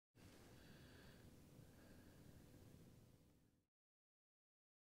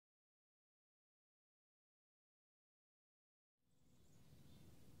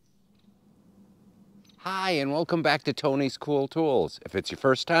Hi, and welcome back to Tony's Cool Tools. If it's your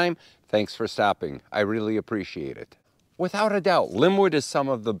first time, thanks for stopping. I really appreciate it. Without a doubt, limwood is some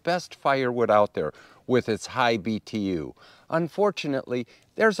of the best firewood out there with its high BTU. Unfortunately,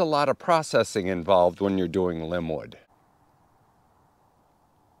 there's a lot of processing involved when you're doing limwood.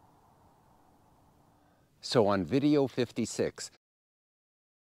 So on video 56,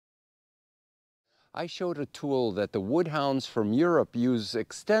 I showed a tool that the woodhounds from Europe use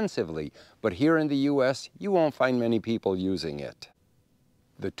extensively, but here in the US, you won't find many people using it.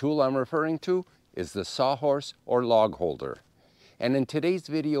 The tool I'm referring to is the sawhorse or log holder. And in today's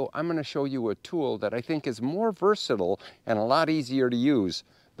video, I'm going to show you a tool that I think is more versatile and a lot easier to use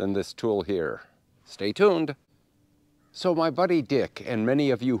than this tool here. Stay tuned. So my buddy Dick, and many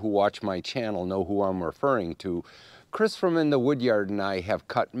of you who watch my channel know who I'm referring to, Chris from In the Woodyard and I have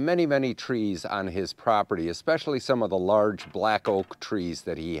cut many trees on his property, especially some of the large black oak trees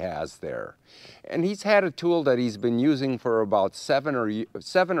that he has there. And he's had a tool that he's been using for about seven or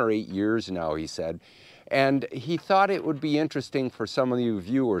 8 years now, he said. And he thought it would be interesting for some of you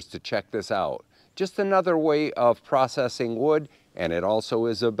viewers to check this out. Just another way of processing wood, and it also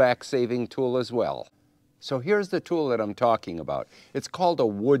is a back-saving tool as well. So here's the tool that I'm talking about. It's called a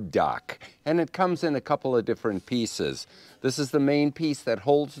wood dock, and it comes in a couple of different pieces. This is the main piece that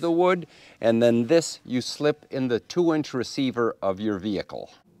holds the wood, and then this you slip in the 2-inch receiver of your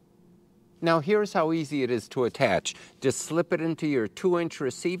vehicle. Now here's how easy it is to attach. Just slip it into your 2-inch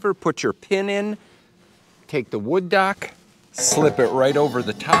receiver, put your pin in, take the wood dock, slip it right over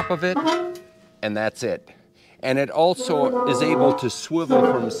the top of it, and that's it. And it also is able to swivel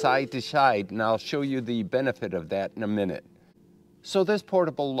from side to side, and I'll show you the benefit of that in a minute. So this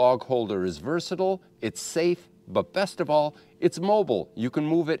portable log holder is versatile, it's safe, but best of all, it's mobile. You can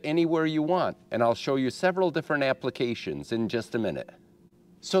move it anywhere you want, and I'll show you several different applications in just a minute.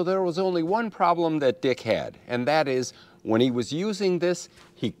 So there was only one problem that Dick had, and that is when he was using this,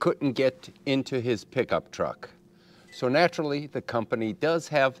 he couldn't get into his pickup truck. So naturally, the company does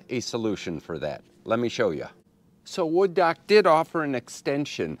have a solution for that. Let me show you. So Wood Dock did offer an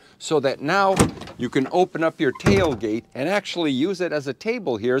extension so that now you can open up your tailgate and actually use it as a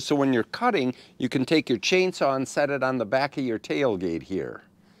table here, so when you're cutting, you can take your chainsaw and set it on the back of your tailgate here.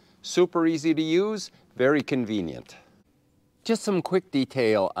 Super easy to use, very convenient. Just some quick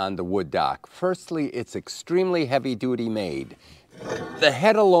detail on the Wood Dock. Firstly, it's extremely heavy-duty made. The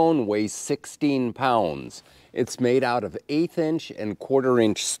head alone weighs 16 pounds. It's made out of 1/8 and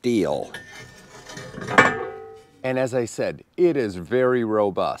 1/4-inch steel. And as I said, it is very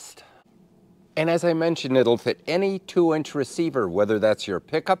robust. And as I mentioned, it'll fit any 2-inch receiver, whether that's your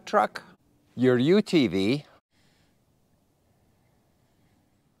pickup truck, your UTV,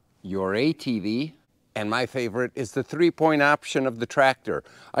 your ATV, and my favorite is the 3-point option of the tractor.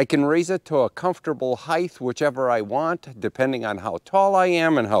 I can raise it to a comfortable height, whichever I want, depending on how tall I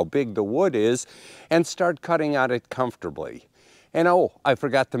am and how big the wood is, and start cutting on it comfortably. And oh, I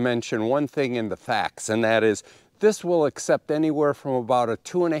forgot to mention one thing in the facts, and that is this will accept anywhere from about a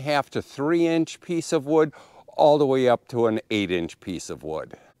 2.5 to 3-inch piece of wood all the way up to an 8-inch piece of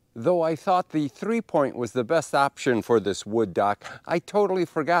wood. Though I thought the 3-point was the best option for this wood dock, I totally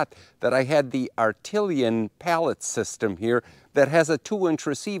forgot that I had the Artilian pallet system here that has a 2-inch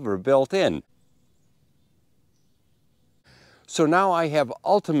receiver built in. So now I have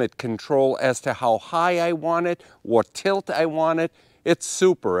ultimate control as to how high I want it, what tilt I want it. It's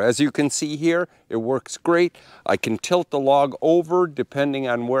super. As you can see here, it works great. I can tilt the log over depending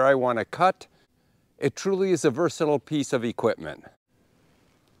on where I want to cut. It truly is a versatile piece of equipment.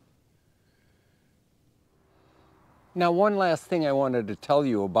 Now, one last thing I wanted to tell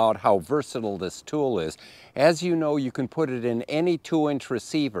you about how versatile this tool is. As you know, you can put it in any 2-inch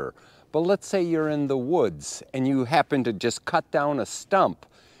receiver. But let's say you're in the woods and you happen to just cut down a stump.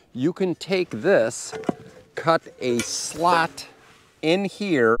 You can take this, cut a slot in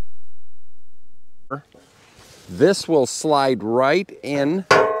here. This will slide right in,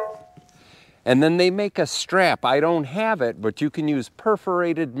 and then they make a strap. I don't have it, but you can use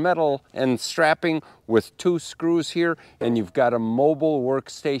perforated metal and strapping with 2 screws here, and you've got a mobile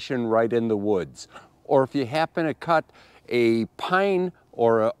workstation right in the woods. Or if you happen to cut a pine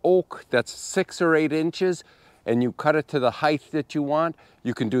or an oak that's 6 or 8 inches, and you cut it to the height that you want,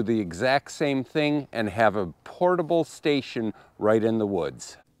 you can do the exact same thing and have a portable station right in the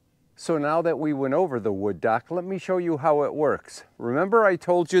woods. So now that we went over the wood dock, let me show you how it works. Remember I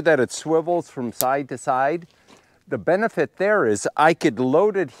told you that it swivels from side to side? The benefit there is I could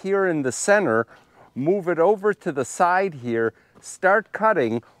load it here in the center, move it over to the side here, start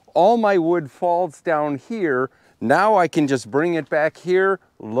cutting, all my wood falls down here. Now I can just bring it back here,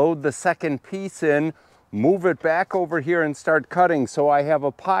 load the second piece in, move it back over here and start cutting so I have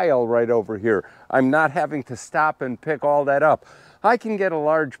a pile right over here. I'm not having to stop and pick all that up. I can get a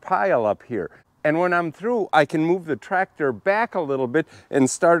large pile up here. And when I'm through, I can move the tractor back a little bit and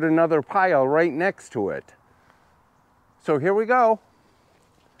start another pile right next to it. So here we go.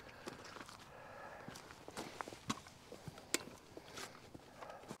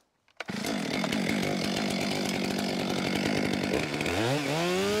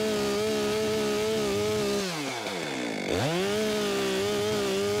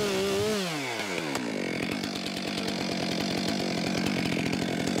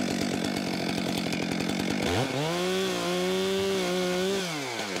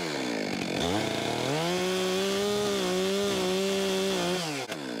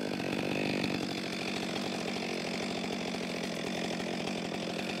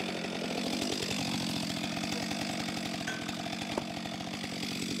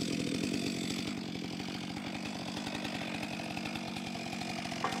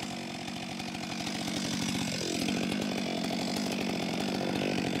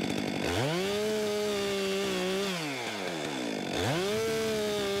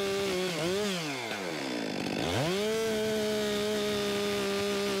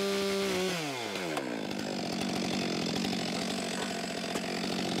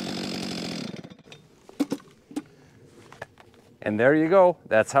 And there you go,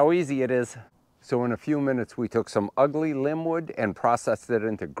 that's how easy it is. So in a few minutes we took some ugly limb wood and processed it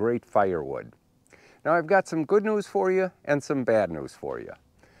into great firewood. Now I've got some good news for you and some bad news for you.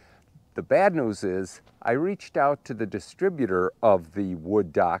 The bad news is I reached out to the distributor of the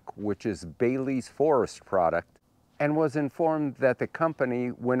wood dock, which is Bailey's Forest Product, and was informed that the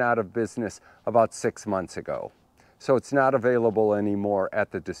company went out of business about 6 months ago. So it's not available anymore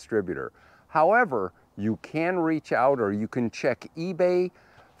at the distributor. However, you can reach out or you can check eBay,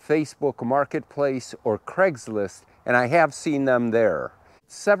 Facebook Marketplace, or Craigslist, and I have seen them there.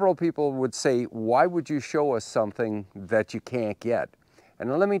 Several people would say, why would you show us something that you can't get?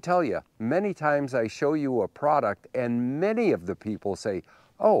 And let me tell you, many times I show you a product and many of the people say,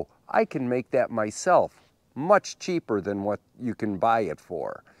 oh, I can make that myself, much cheaper than what you can buy it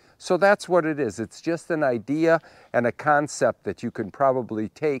for. So that's what it is. It's just an idea and a concept that you can probably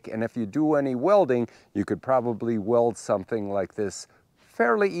take, and if you do any welding, you could probably weld something like this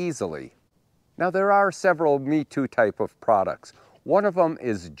fairly easily. Now there are several Me Too type of products. One of them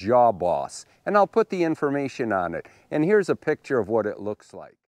is Jaw Boss, and I'll put the information on it. And here's a picture of what it looks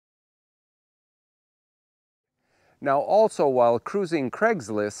like. Now also, while cruising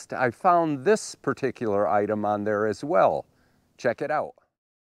Craigslist, I found this particular item on there as well. Check it out.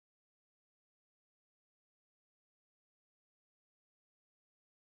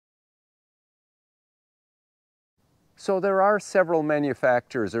 So there are several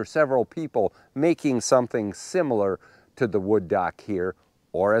manufacturers or several people making something similar to the wood dock here,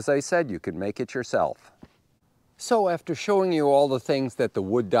 or as I said, you can make it yourself. So after showing you all the things that the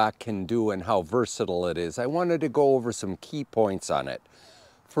wood dock can do and how versatile it is, I wanted to go over some key points on it.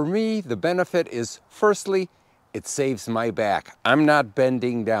 For me, the benefit is, firstly, it saves my back. I'm not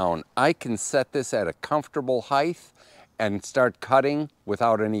bending down. I can set this at a comfortable height and start cutting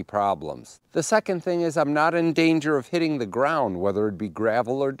without any problems. The second thing is I'm not in danger of hitting the ground, whether it be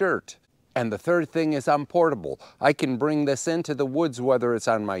gravel or dirt. And the third thing is I'm portable. I can bring this into the woods, whether it's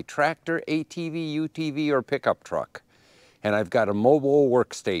on my tractor, ATV, UTV, or pickup truck. And I've got a mobile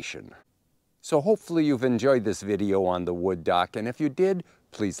workstation. So hopefully you've enjoyed this video on the wood dock, and if you did,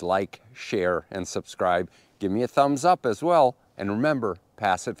 please like, share, and subscribe. Give me a thumbs up as well, and remember,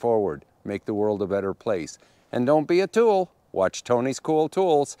 pass it forward. Make the world a better place. And don't be a tool. Watch Tony's Cool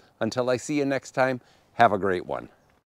Tools. Until I see you next time, have a great one.